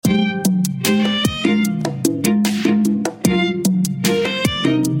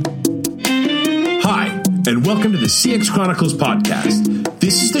welcome to the CX Chronicles podcast.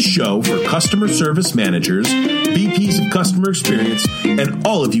 This is the show for customer service managers, VPs of customer experience, and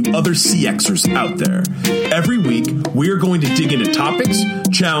all of you other CXers out there. Every week, we are going to dig into topics,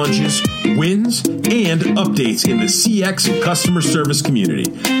 challenges, wins, and updates in the CX and customer service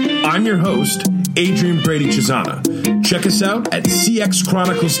community. I'm your host, Adrian Brady Chisana. Check us out at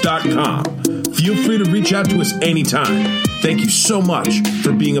cxchronicles.com. Feel free to reach out to us anytime. Thank you so much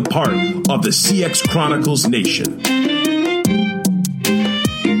for being a part of the CX Chronicles Nation.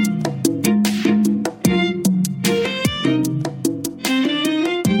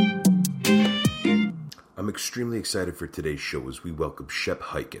 I'm extremely excited for today's show as we welcome Shep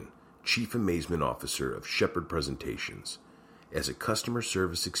Hyken, Chief Amazement Officer of Shepherd Presentations. As a customer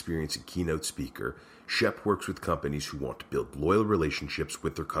service experience and keynote speaker, Shep works with companies who want to build loyal relationships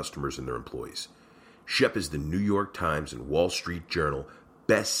with their customers and their employees. Shep is the New York Times and Wall Street Journal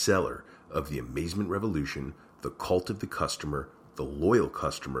bestseller of The Amazement Revolution, The Cult of the Customer, The Loyal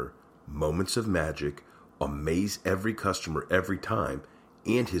Customer, Moments of Magic, Amaze Every Customer Every Time,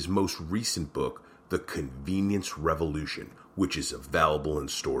 and his most recent book, The Convenience Revolution, which is available in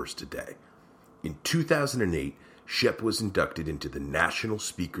stores today. In 2008, Shep was inducted into the National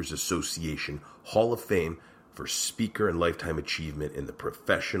Speakers Association Hall of Fame for speaker and lifetime achievement in the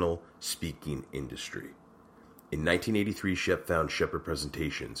professional speaking industry. In 1983, Shep founded Shepherd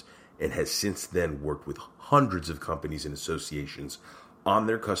Presentations and has since then worked with hundreds of companies and associations on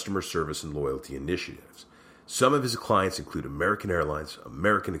their customer service and loyalty initiatives. Some of his clients include American Airlines,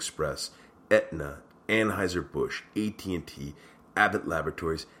 American Express, Aetna, Anheuser-Busch, AT&T, Abbott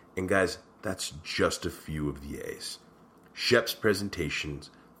Laboratories, and guys, that's just a few of the A's. Shep's presentations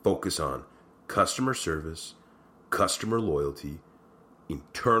focus on customer service, customer loyalty,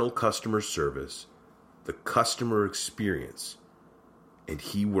 internal customer service, the customer experience, and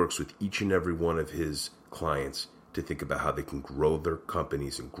he works with each and every one of his clients to think about how they can grow their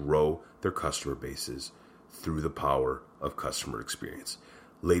companies and grow their customer bases through the power of customer experience.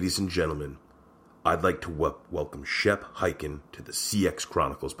 Ladies and gentlemen, I'd like to welcome Shep Hyken to the CX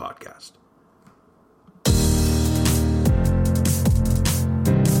Chronicles podcast.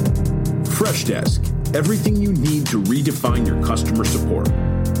 Freshdesk, everything you need to redefine your customer support.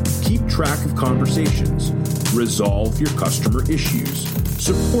 Keep track of conversations, resolve your customer issues,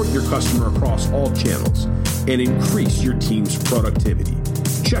 support your customer across all channels, and increase your team's productivity.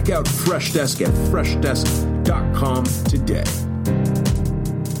 Check out Freshdesk at freshdesk.com today.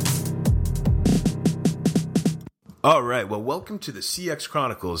 All right. Well, welcome to the CX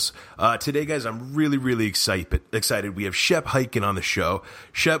Chronicles. Today, guys, I'm really excited. We have Shep Hyken on the show.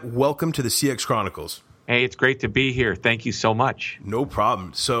 Shep, welcome to the CX Chronicles. Hey, it's great to be here. Thank you so much. No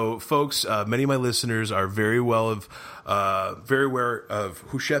problem. So, folks, many of my listeners are very aware of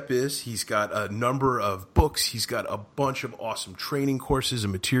who Shep is. He's got a number of books. He's got a bunch of awesome training courses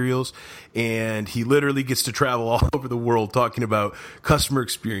and materials, and he literally gets to travel all over the world talking about customer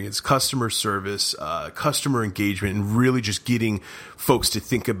experience, customer service, customer engagement, and really just getting folks to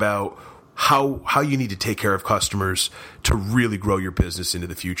think about how you need to take care of customers to really grow your business into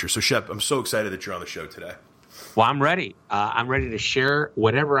the future. So, Shep, I'm so excited that you're on the show today. Well, I'm ready. I'm ready to share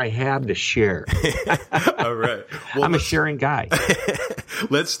whatever I have to share. All right. Well, I'm a sharing guy.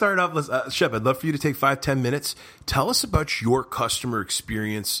 Let's start off. Shep, I'd love for you to take 5-10 minutes. Tell us about your customer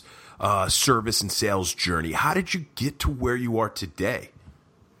experience, service, and sales journey. How did you get to where you are today?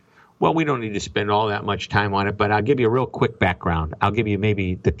 Well, we don't need to spend all that much time on it, but I'll give you a real quick background. I'll give you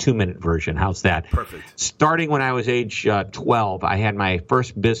maybe the 2-minute version. How's that? Perfect. Starting when I was age 12, I had my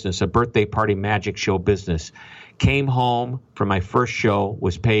first business, a birthday party magic show business. Came home from my first show,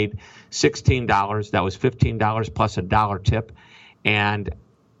 was paid $16. That was $15 plus a dollar tip. And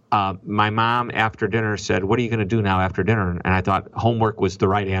my mom, after dinner, said, "What are you going to do now after dinner?" And I thought homework was the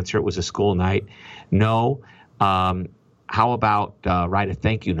right answer. It was a school night. No. How about write a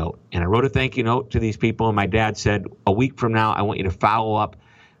thank you note? And I wrote a thank you note to these people, and my dad said, a week from now, I want you to follow up,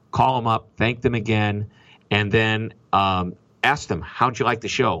 call them up, thank them again, and then ask them, how'd you like the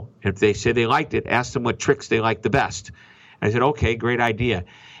show? And if they said they liked it, ask them what tricks they liked the best. And I said, okay, great idea.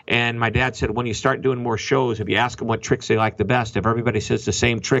 And my dad said, when you start doing more shows, if you ask them what tricks they like the best, if everybody says the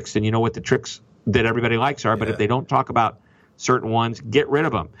same tricks, then you know what the tricks that everybody likes are. But if they don't talk about certain ones, get rid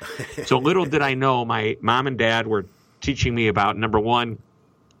of them. So little did I know, my mom and dad were teaching me about, number one,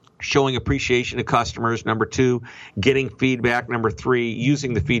 showing appreciation to customers. Number two, getting feedback. Number three,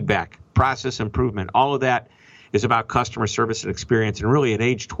 using the feedback, process improvement. All of that is about customer service and experience. And really at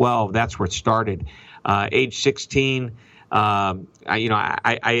age 12, that's where it started. Age 16, I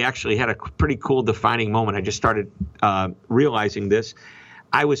actually had a pretty cool defining moment. I just started realizing this.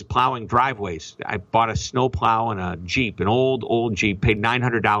 I was plowing driveways. I bought a snow plow and a Jeep, an old Jeep, paid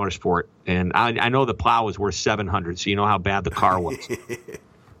 $900 for it. And I know the plow was worth $700, so you know how bad the car was.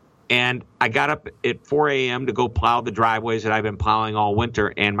 And I got up at 4 a.m. to go plow the driveways that I've been plowing all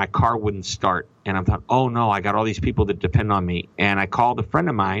winter, and my car wouldn't start. And I thought, oh, no, I got all these people that depend on me. And I called a friend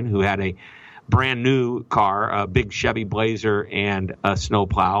of mine who had a brand new car, a big Chevy Blazer and a snow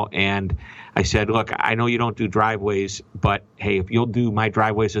plow. And I said, look, I know you don't do driveways, but, hey, if you'll do my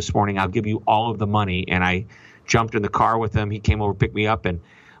driveways this morning, I'll give you all of the money. And I jumped in the car with him. He came over, picked me up, and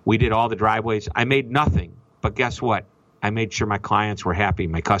we did all the driveways. I made nothing, but guess what? I made sure my clients were happy,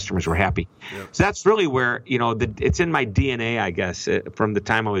 my customers were happy. Yep. So that's really where, it's in my DNA, I guess, from the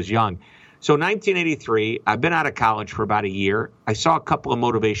time I was young. So 1983, I've been out of college for about a year. I saw a couple of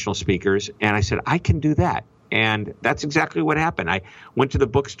motivational speakers, and I said, I can do that. And that's exactly what happened. I went to the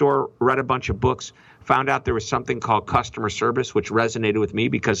bookstore, read a bunch of books, found out there was something called customer service, which resonated with me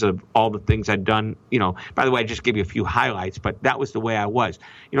because of all the things I'd done. By the way, I just gave you a few highlights, but that was the way I was.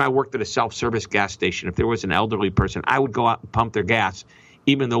 I worked at a self-service gas station. If there was an elderly person, I would go out and pump their gas,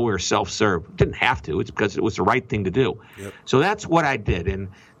 even though we were self-serve. Didn't have to. It's because it was the right thing to do. Yep. So that's what I did. And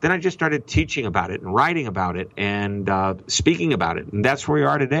then I just started teaching about it and writing about it and speaking about it. And that's where we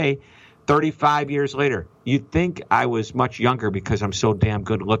are today. 35 years later. You'd think I was much younger because I'm so damn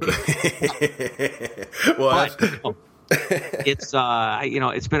good looking. Well, but,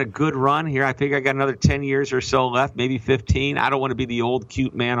 it's been a good run here. I think I got another 10 years or so left, maybe 15. I don't want to be the old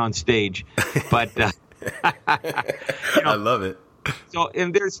cute man on stage, but I love it. So,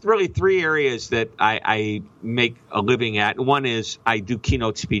 and there's really three areas that I make a living at. One is I do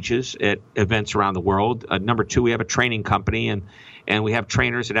keynote speeches at events around the world. Number two, we have a training company, and we have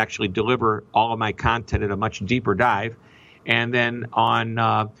trainers that actually deliver all of my content at a much deeper dive. And then on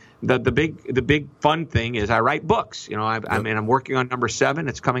the big fun thing is I write books. I'm working on number 7.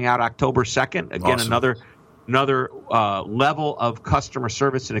 It's coming out October 2nd. Again, awesome. Another level of customer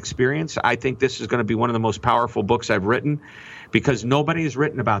service and experience. I think this is going to be one of the most powerful books I've written because nobody has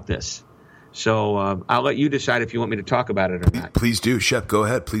written about this. So I'll let you decide if you want me to talk about it or not. Please do, Shep. Go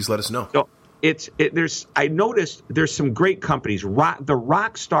ahead. Please let us know. So I noticed there's some great companies, the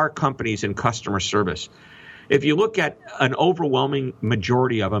rock star companies in customer service. If you look at an overwhelming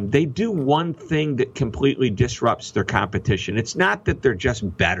majority of them, they do one thing that completely disrupts their competition. It's not that they're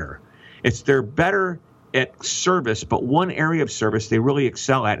just better. It's they're better at service, but one area of service they really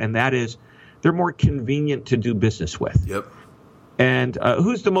excel at, and that is they're more convenient to do business with. Yep. And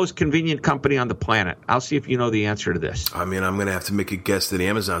who's the most convenient company on the planet? I'll see if you know the answer to this. I mean, I'm going to have to make a guess that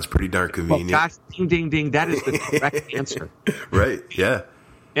Amazon's pretty darn convenient. Well, gosh, ding, ding, ding. That is the correct answer. Right, yeah.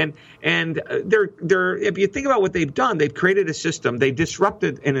 And they're if you think about what they've done, they've created a system. They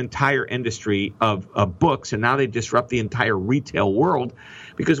disrupted an entire industry of books, and now they disrupt the entire retail world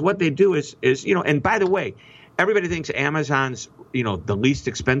because what they do is and by the way, everybody thinks Amazon's the least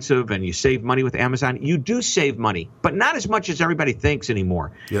expensive and you save money with Amazon. You do save money, but not as much as everybody thinks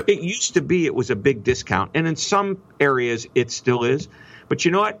anymore. Yep. It used to be it was a big discount, and in some areas it still is. But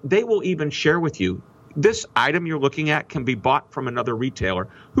you know what? They will even share with you this item you're looking at can be bought from another retailer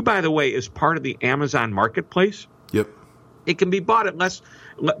who, by the way, is part of the Amazon marketplace. Yep. It can be bought at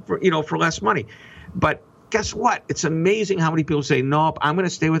for less money. But guess what? It's amazing how many people say, nope, I'm going to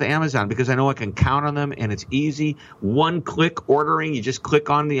stay with Amazon because I know I can count on them and it's easy. One-click ordering. You just click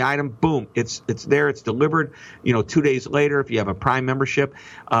on the item. Boom. It's there. It's delivered, 2 days later if you have a Prime membership.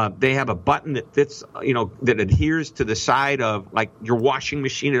 They have a button that fits, that adheres to the side of like your washing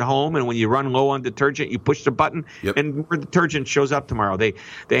machine at home. And when you run low on detergent, you push the button and more detergent shows up tomorrow. They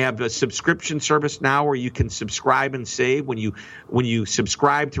have a subscription service now where you can subscribe and save. When you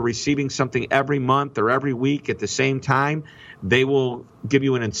subscribe to receiving something every month or every week at the same time, they will give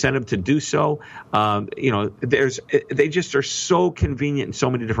you an incentive to do so. They just are so convenient in so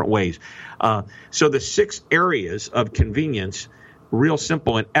many different ways. So the 6 areas of convenience, real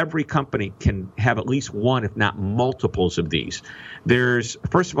simple, and every company can have at least one, if not multiples of these. There's,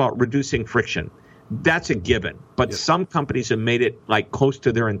 first of all, reducing friction. That's a given, but some companies have made it like close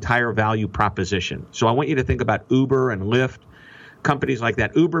to their entire value proposition. So I want you to think about Uber and Lyft, companies like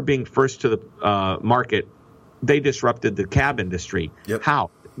that. Uber being first to the market, they disrupted the cab industry. Yep.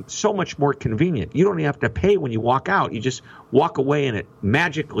 How? So much more convenient. You don't even have to pay when you walk out. You just walk away and it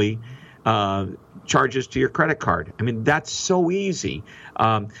magically charges to your credit card. I mean, that's so easy.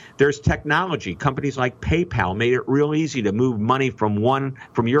 There's technology. Companies like PayPal made it real easy to move money from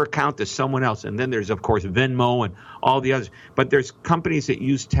your account to someone else. And then there's, of course, Venmo and all the others. But there's companies that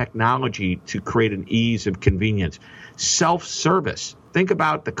use technology to create an ease of convenience. Self-service. Think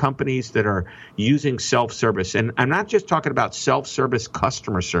about the companies that are using self-service. And I'm not just talking about self-service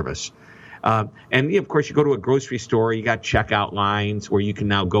customer service. And of course, you go to a grocery store, you got checkout lines where you can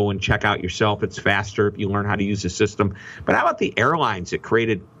now go and check out yourself. It's faster if you learn how to use the system. But how about the airlines that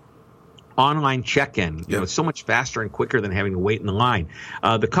created online check-in? You know, it's so much faster and quicker than having to wait in the line.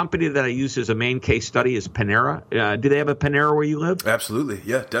 The company that I use as a main case study is Panera. Do they have a Panera where you live? Absolutely.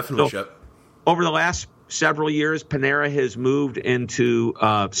 Yeah, definitely, So, Shep. over the last several years, Panera has moved into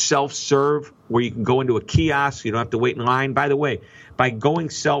self-serve, where you can go into a kiosk. You don't have to wait in line. By the way, by going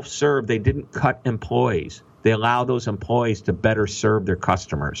self-serve, they didn't cut employees. They allow those employees to better serve their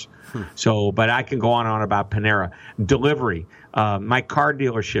customers. So, but I can go on and on about Panera. Delivery. My car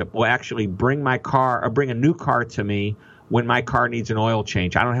dealership will actually bring a new car to me when my car needs an oil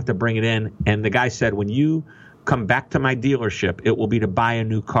change. I don't have to bring it in. And the guy said, when you come back to my dealership, it will be to buy a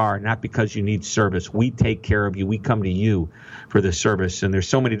new car, not because you need service. We take care of you. We come to you for the service. And there's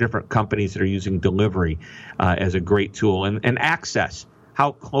so many different companies that are using delivery as a great tool. And access.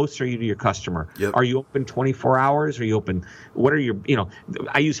 How close are you to your customer? Yep. Are you open 24 hours? Are you open? What are your,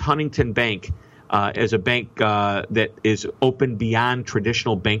 I use Huntington Bank as a bank that is open beyond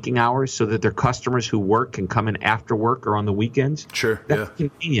traditional banking hours so that their customers who work can come in after work or on the weekends. Sure. That's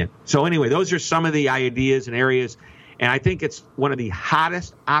convenient. So anyway, those are some of the ideas and areas. And I think it's one of the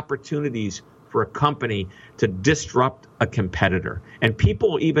hottest opportunities for a company to disrupt a competitor. And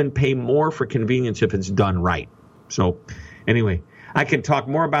people even pay more for convenience if it's done right. So anyway, I can talk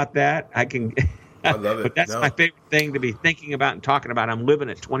more about that. I love it. But that's my favorite thing to be thinking about and talking about. I'm living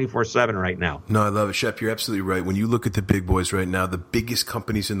it 24/7 right now. No, I love it, Shep. You're absolutely right. When you look at the big boys right now, the biggest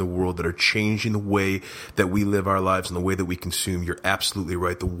companies in the world that are changing the way that we live our lives and the way that we consume, you're absolutely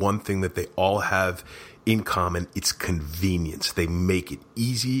right. The one thing that they all have in common, it's convenience. They make it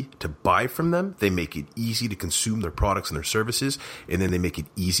easy to buy from them. They make it easy to consume their products and their services. And then they make it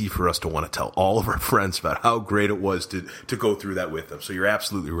easy for us to want to tell all of our friends about how great it was to go through that with them. So you're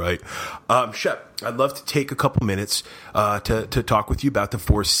absolutely right. Shep, I'd love to take a couple minutes to talk with you about the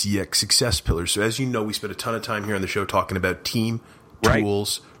 4 CX success pillars. So as you know, we spent a ton of time here on the show talking about team,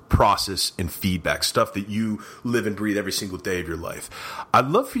 tools, process, and feedback, stuff that you live and breathe every single day of your life. I'd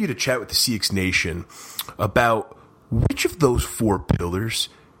love for you to chat with the CX Nation about which of those 4 pillars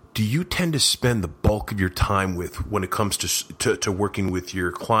do you tend to spend the bulk of your time with when it comes to working with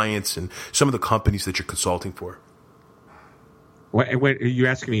your clients and some of the companies that you're consulting for? What, are you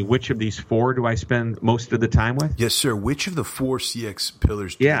asking me which of these 4 do I spend most of the time with? Yes, sir. Which of the 4 CX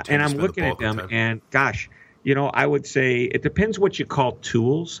pillars do you tend and to I'm spend looking the at bulk of them, time? and gosh, I would say it depends what you call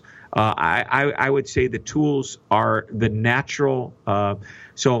tools. I would say the tools are the natural. And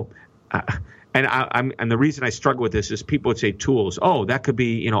the reason I struggle with this is people would say tools. Oh, that could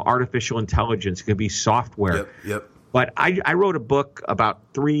be artificial intelligence. It could be software. Yep. But I wrote a book about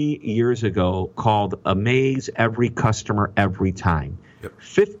 3 years ago called Amaze Every Customer Every Time.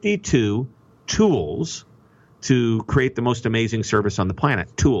 52 tools to create the most amazing service on the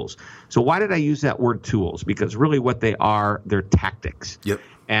planet. Tools. So why did I use that word tools? Because really what they are, they're tactics.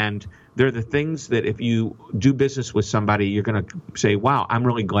 And they're the things that if you do business with somebody, you're going to say, wow, I'm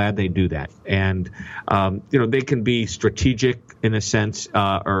really glad they do that. And, they can be strategic in a sense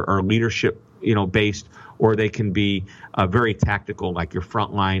or leadership, based, or they can be very tactical, like your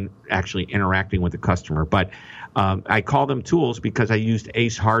frontline actually interacting with the customer. But I call them tools because I used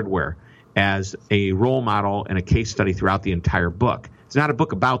Ace Hardware as a role model and a case study throughout the entire book. It's not a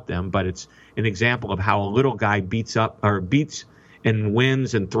book about them, but it's an example of how a little guy beats and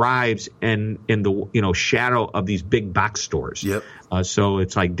wins and thrives in the shadow of these big box stores. So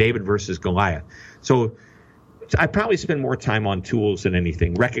it's like David versus Goliath. So I probably spend more time on tools than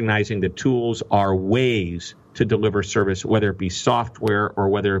anything, recognizing that tools are ways to deliver service, whether it be software or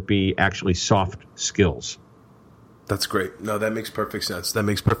whether it be actually soft skills. That's great. No, that makes perfect sense.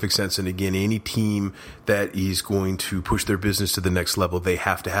 And again, any team that is going to push their business to the next level, they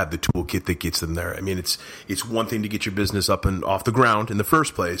have to have the toolkit that gets them there. I mean, it's one thing to get your business up and off the ground in the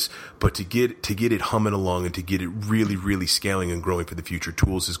first place, but to get it humming along and to get it really, really scaling and growing for the future,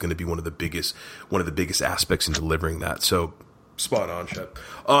 tools is going to be one of the biggest aspects in delivering that. So spot on, Shep.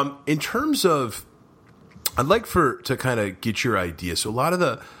 In terms of, I'd like to kind of get your idea. So a lot of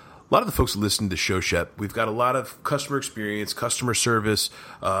the folks that listen to the show, Shep, we've got a lot of customer experience, customer service,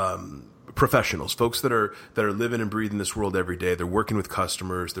 professionals, folks that are living and breathing this world every day. They're working with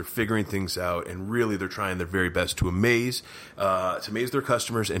customers, they're figuring things out, and really they're trying their very best to amaze their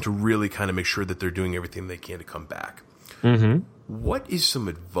customers and to really kind of make sure that they're doing everything they can to come back. Mm-hmm. What is some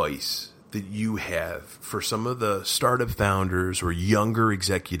advice that you have for some of the startup founders or younger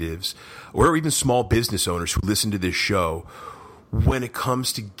executives or even small business owners who listen to this show when it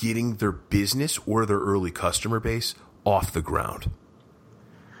comes to getting their business or their early customer base off the ground?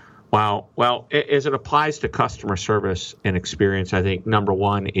 Wow. Well, as it applies to customer service and experience, I think number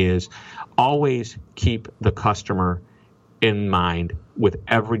one is always keep the customer in mind with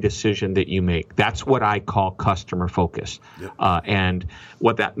every decision that you make. That's what I call customer focus. Yep. And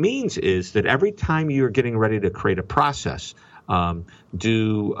what that means is that every time you're getting ready to create a process,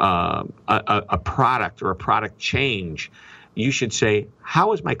 do a product or a product change, you should say,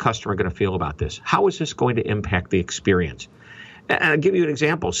 how is my customer going to feel about this? How is this going to impact the experience? And I'll give you an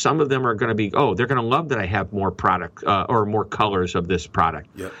example. Some of them are going to be, they're going to love that I have more product or more colors of this product.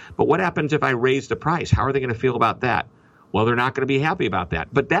 Yep. But what happens if I raise the price? How are they going to feel about that? Well, they're not going to be happy about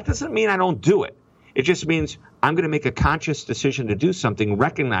that. But that doesn't mean I don't do it. It just means I'm going to make a conscious decision to do something,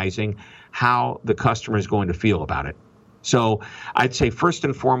 recognizing how the customer is going to feel about it. So I'd say first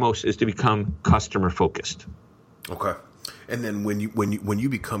and foremost is to become customer focused. Okay. And then when you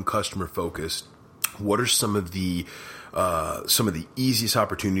become customer focused, what are some of the easiest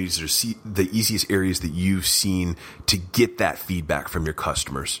opportunities or the easiest areas that you've seen to get that feedback from your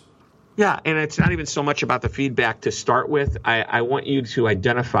customers? Yeah, and it's not even so much about the feedback to start with. I want you to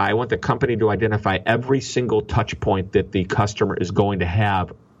identify, I want the company to identify every single touch point that the customer is going to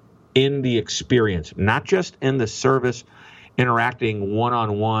have in the experience, not just in the service, interacting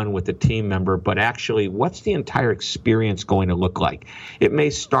one-on-one with the team member, but actually what's the entire experience going to look like? It may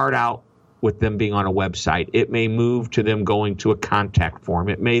start out with them being on a website. It may move to them going to a contact form.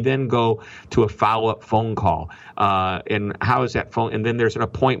 It may then go to a follow-up phone call. And how is that phone? And then there's an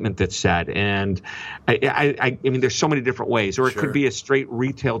appointment that's set. And I mean, there's so many different ways. Or it could be a straight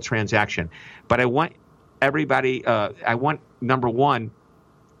retail transaction. But I want everybody, number one,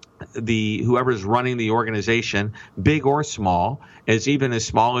 whoever's running the organization, big or small, even as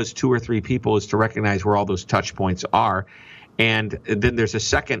small as 2 or 3 people, is to recognize where all those touch points are. And then there's a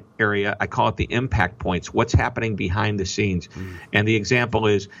second area, I call it the impact points, what's happening behind the scenes. And the example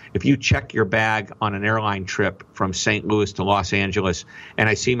is, if you check your bag on an airline trip from St. Louis to Los Angeles, and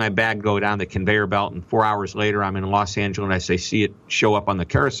I see my bag go down the conveyor belt, and 4 hours later I'm in Los Angeles and I see it show up on the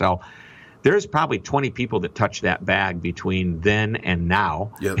carousel, there's probably 20 people that touch that bag between then and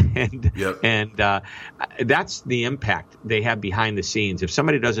now. Yep. And that's the impact they have behind the scenes. If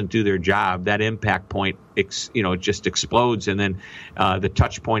somebody doesn't do their job, that impact point just explodes, and then the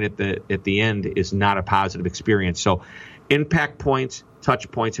touch point at the end is not a positive experience. So impact points, touch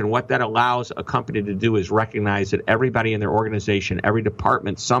points, and what that allows a company to do is recognize that everybody in their organization, every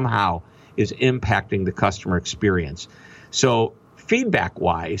department somehow is impacting the customer experience. So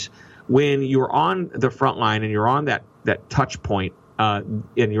feedback-wise, when you're on the front line and you're on that touch point and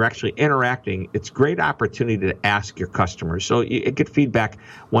you're actually interacting, it's a great opportunity to ask your customers. So you get feedback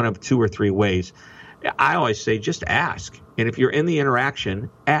one of 2 or 3 ways. I always say just ask. And if you're in the interaction,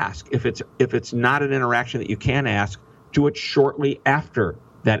 ask. If it's not an interaction that you can ask, do it shortly after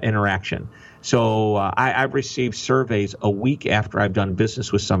that interaction. So I've received surveys a week after I've done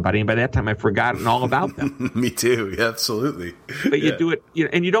business with somebody, and by that time I've forgotten all about them. Me too. Yeah, absolutely. But you do it,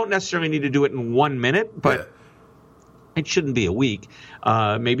 and you don't necessarily need to do it in 1 minute, but it shouldn't be a week.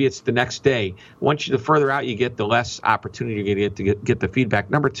 Maybe it's the next day. The further out you get, the less opportunity you get to get the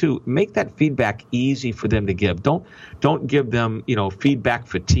feedback. Number 2, make that feedback easy for them to give. Don't give them feedback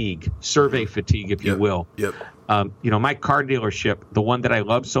fatigue, survey fatigue, if you will. Yep. My car dealership, the one that I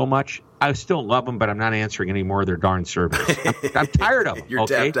love so much, I still love them, but I'm not answering any more of their darn surveys. I'm tired of them. You're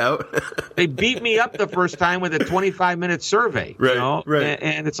tapped out. They beat me up the first time with a 25-minute survey. Right.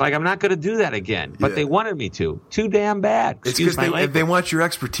 And it's like, I'm not going to do that again. But they wanted me to. Too damn bad. It's because they want your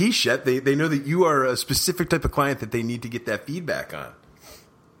expertise, Shep. They know that you are a specific type of client that they need to get that feedback on.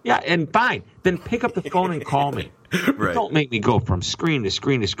 Yeah, and fine. Then pick up the phone and call me. Right. Don't make me go from screen to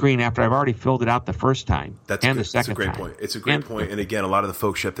screen to screen after I've already filled it out the first time the second time. That's a great point. It's a great point. And again, a lot of the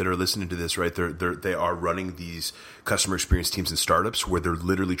folks, Shep, that are listening to this, right, they are running these customer experience teams and startups where they're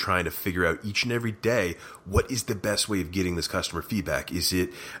literally trying to figure out each and every day, what is the best way of getting this customer feedback? Is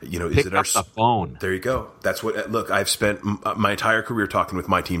it, pick up the phone. There you go. That's look, I've spent my entire career talking with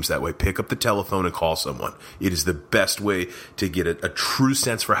my teams that way. Pick up the telephone and call someone. It is the best way to get a true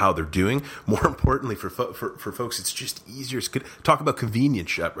sense for how they're doing. More importantly, for folks, it's just easier. It's good. Talk about convenience,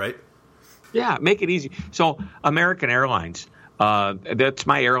 Shep, right? Yeah, make it easy. So American Airlines, That's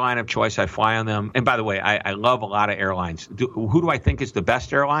my airline of choice. I fly on them. And by the way, I love a lot of airlines. Who do I think is the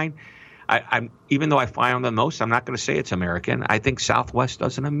best airline? Even though I fly on them most, I'm not going to say it's American. I think Southwest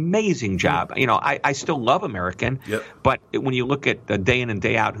does an amazing job. I still love American, but when you look at the day in and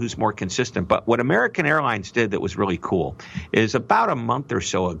day out, who's more consistent? But what American Airlines did that was really cool is about a month or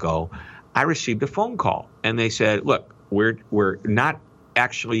so ago, I received a phone call, and they said, look, we're not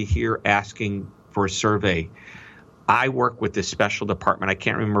actually here asking for a survey. I work with this special department. I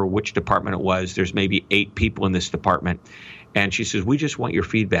can't remember which department it was. There's maybe 8 people in this department. And she says, we just want your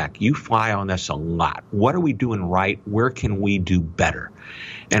feedback. You fly on us a lot. What are we doing right? Where can we do better?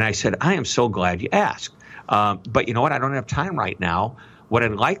 And I said, I am so glad you asked. But you know what? I don't have time right now. What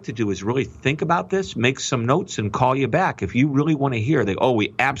I'd like to do is really think about this, make some notes, and call you back. If you really want to hear,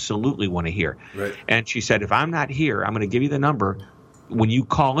 we absolutely want to hear. Right. And she said, if I'm not here, I'm going to give you the number. When you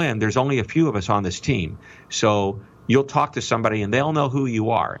call in, there's only a few of us on this team. So you'll talk to somebody and they'll know who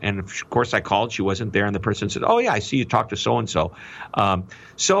you are. And of course, I called. She wasn't there. And the person said, oh, yeah, I see you talked to so-and-so.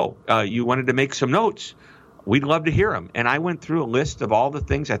 So you wanted to make some notes. We'd love to hear them. And I went through a list of all the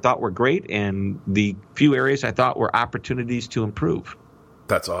things I thought were great and the few areas I thought were opportunities to improve.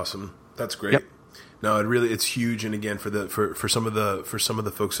 That's awesome. That's great. Yep. No, it's huge. And again, for some of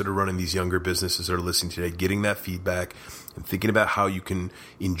the folks that are running these younger businesses that are listening today, getting that feedback and thinking about how you can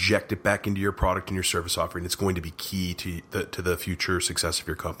inject it back into your product and your service offering, it's going to be key to the future success of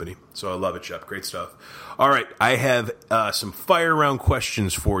your company. So I love it, Shep. Great stuff. All right, I have some fire round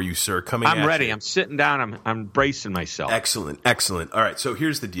questions for you, sir. I'm ready. I'm sitting down. I'm bracing myself. Excellent. All right, so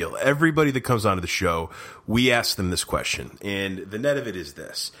here's the deal. Everybody that comes onto the show, we ask them this question, and the net of it is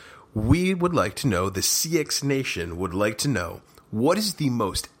this. We would like to know, the CX Nation would like to know, what is the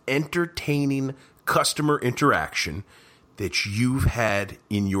most entertaining customer interaction that you've had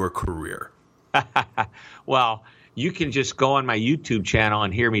in your career? Well, you can just go on my YouTube channel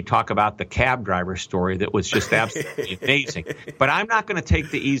and hear me talk about the cab driver story that was just absolutely amazing. But I'm not going to take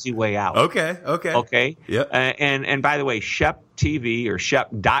the easy way out. Okay. Yep. And by the way, Shep TV or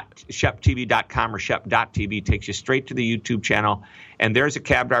sheptv.com or shep.tv takes you straight to the YouTube channel. And there's a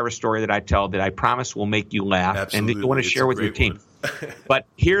cab driver story that I tell that I promise will make you laugh. Absolutely. And you want to share with your team. But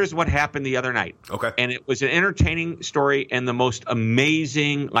here's what happened the other night. Okay. And it was an entertaining story and the most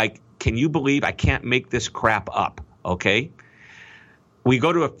amazing, can you believe I can't make this crap up? Okay. We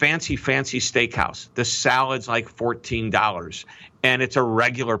go to a fancy steakhouse. The salad's like $14 and it's a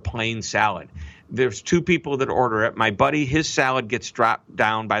regular plain salad. There's 2 people that order it. My buddy, his salad gets dropped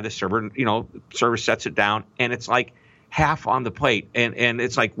down by the server. Server sets it down and it's like half on the plate. And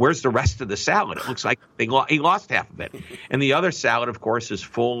it's like, where's the rest of the salad? It looks like he lost half of it. And the other salad, of course, is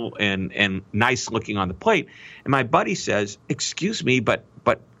full and nice looking on the plate. And my buddy says, excuse me, but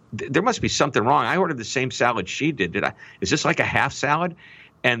there must be something wrong. I ordered the same salad she did. Is this like a half salad?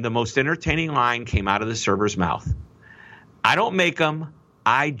 And the most entertaining line came out of the server's mouth. I don't make them.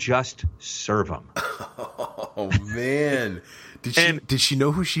 I just serve them. Oh, man. Did she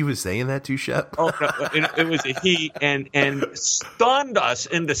know who she was saying that to, Shep? Oh, no, it was a he, and stunned us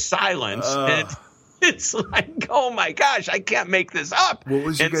into silence. And it's like, oh, my gosh, I can't make this up. What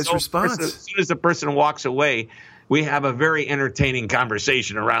was your guys' response? As soon as the person walks away, we have a very entertaining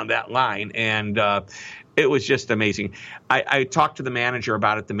conversation around that line, and it was just amazing. I talked to the manager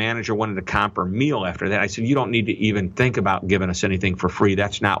about it. The manager wanted a comp or meal after that. I said, you don't need to even think about giving us anything for free.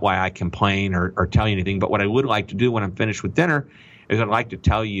 That's not why I complain or tell you anything. But what I would like to do when I'm finished with dinner is I'd like to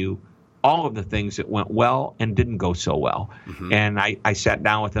tell you all of the things that went well and didn't go so well. Mm-hmm. And I sat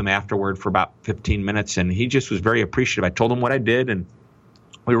down with him afterward for about 15 minutes, and he just was very appreciative. I told him what I did, and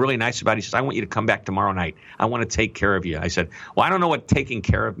we were really nice about it. He said, I want you to come back tomorrow night. I want to take care of you. I said, well, I don't know what taking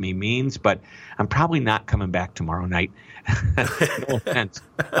care of me means, but I'm probably not coming back tomorrow night. No offense.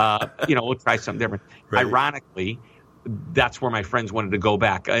 We'll try something different. Right. Ironically, that's where my friends wanted to go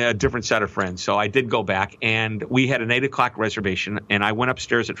back, a different set of friends. So I did go back, and we had an 8 o'clock reservation, and I went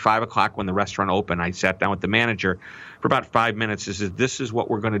upstairs at 5 o'clock when the restaurant opened. I sat down with the manager for about 5 minutes. He said, this is what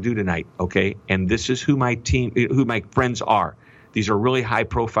we're going to do tonight, okay? And this is who my friends are. These are really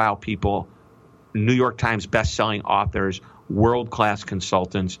high-profile people, New York Times best-selling authors, world-class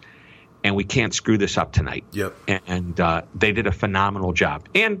consultants, and we can't screw this up tonight. Yep. And they did a phenomenal job.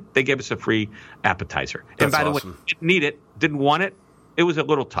 And they gave us a free appetizer. That's and by awesome. the way, didn't need it, didn't want it. It was a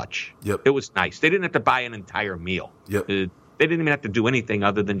little touch. Yep. It was nice. They didn't have to buy an entire meal. Yep. They didn't even have to do anything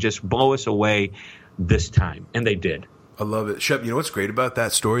other than just blow us away this time. And they did. I love it. Shep, you know what's great about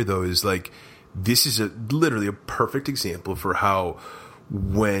that story, though, is this is literally a perfect example for how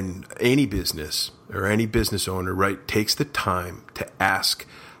when any business or any business owner, right, takes the time to ask,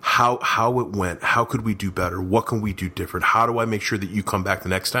 how it went. How could we do better? What can we do different? How do I make sure that you come back the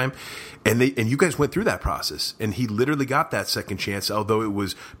next time? And you guys went through that process, and he literally got that second chance, although it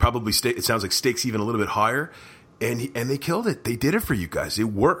was probably it sounds like stakes even a little bit higher. And they killed it. They did it for you guys. It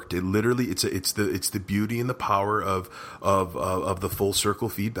worked. It literally it's the beauty and the power of the full circle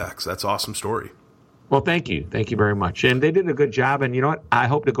feedbacks. That's an awesome story. Well, thank you very much. And they did a good job. And you know what? I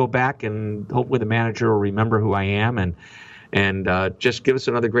hope to go back, and hopefully the manager will remember who I am and just give us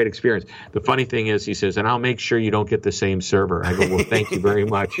another great experience. The funny thing is, he says, and I'll make sure you don't get the same server. I go, well, thank you very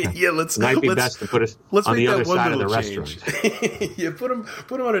much. Yeah, might be best to put us on the other side of the restaurant. Yeah, put them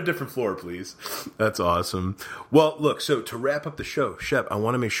on a different floor, please. That's awesome. Well, look, so to wrap up the show, Shep, I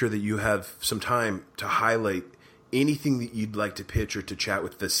want to make sure that you have some time to highlight anything that you'd like to pitch or to chat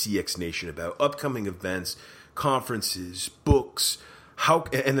with the CX Nation about, upcoming events, conferences, books. How,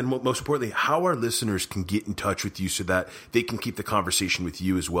 and then most importantly, how our listeners can get in touch with you so that they can keep the conversation with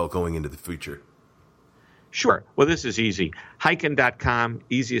you as well going into the future. Sure. Well, this is easy. Hyken.com,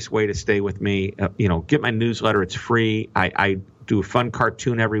 easiest way to stay with me. Get my newsletter. It's free. I do a fun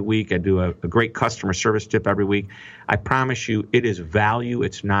cartoon every week. I do a great customer service tip every week. I promise you it is value.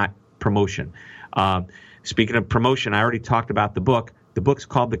 It's not promotion. Speaking of promotion, I already talked about the book. The book's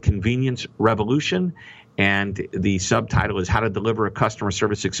called The Convenience Revolution. And the subtitle is How to Deliver a Customer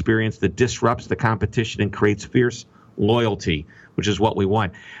Service Experience That Disrupts the Competition and Creates Fierce Loyalty, which is what we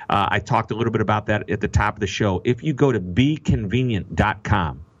want. I talked a little bit about that at the top of the show. If you go to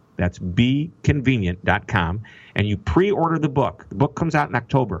beconvenient.com, that's beconvenient.com, and you pre-order the book comes out in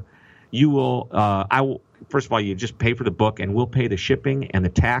October, you will, first of all, you just pay for the book, and we'll pay the shipping and the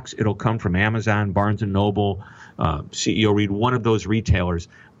tax. It'll come from Amazon, Barnes & Noble, CEO Read, one of those retailers.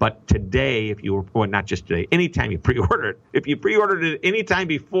 But today, not just today, anytime you pre-order it, if you pre-ordered it anytime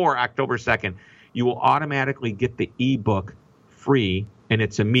before October 2nd, you will automatically get the ebook free, and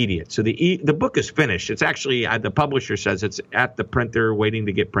it's immediate. So the book is finished. It's actually, the publisher says it's at the printer waiting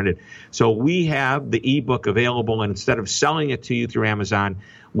to get printed. So we have the ebook available, and instead of selling it to you through Amazon,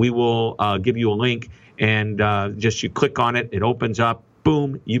 we will give you a link, and just you click on it, it opens up.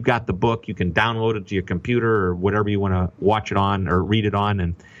 Boom, you've got the book. You can download it to your computer or whatever you want to watch it on or read it on,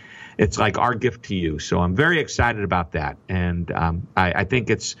 and it's like our gift to you. So I'm very excited about that, and I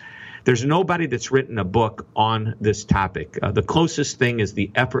think there's nobody that's written a book on this topic. The closest thing is The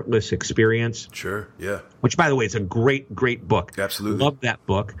Effortless Experience. Sure, yeah. Which, by the way, is a great, great book. Absolutely. Love that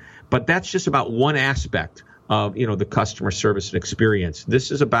book. But that's just about one aspect of the customer service and experience. This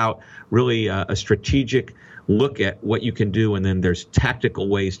is about really a strategic look at what you can do, and then there's tactical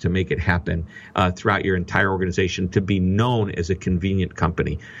ways to make it happen throughout your entire organization to be known as a convenient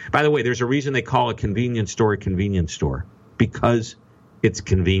company. By the way, there's a reason they call a convenience store, because it's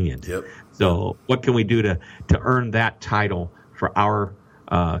convenient. Yep. So what can we do to earn that title for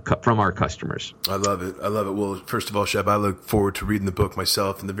from our customers? I love it. Well, first of all, Shep, I look forward to reading the book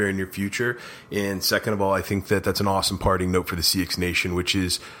myself in the very near future. And second of all, I think that that's an awesome parting note for the CX Nation, which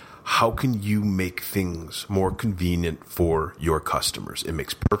is, how can you make things more convenient for your customers? It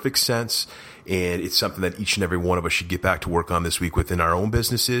makes perfect sense, and it's something that each and every one of us should get back to work on this week within our own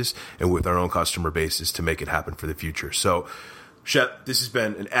businesses and with our own customer bases to make it happen for the future. So, Shep, this has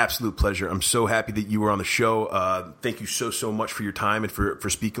been an absolute pleasure. I'm so happy that you were on the show. Thank you so much for your time and for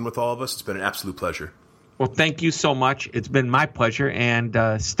speaking with all of us. It's been an absolute pleasure. Well, thank you so much. It's been my pleasure. And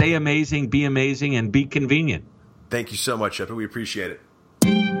stay amazing, be amazing, and be convenient. Thank you so much, Shep. We appreciate it.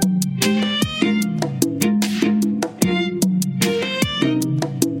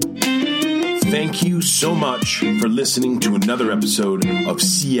 Thank you so much for listening to another episode of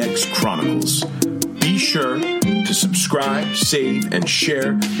CX Chronicles. Be sure to subscribe, save, and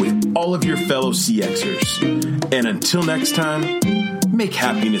share with all of your fellow CXers. And until next time, make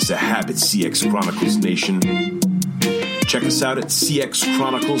happiness a habit, CX Chronicles Nation. Check us out at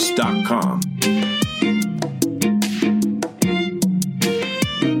cxchronicles.com.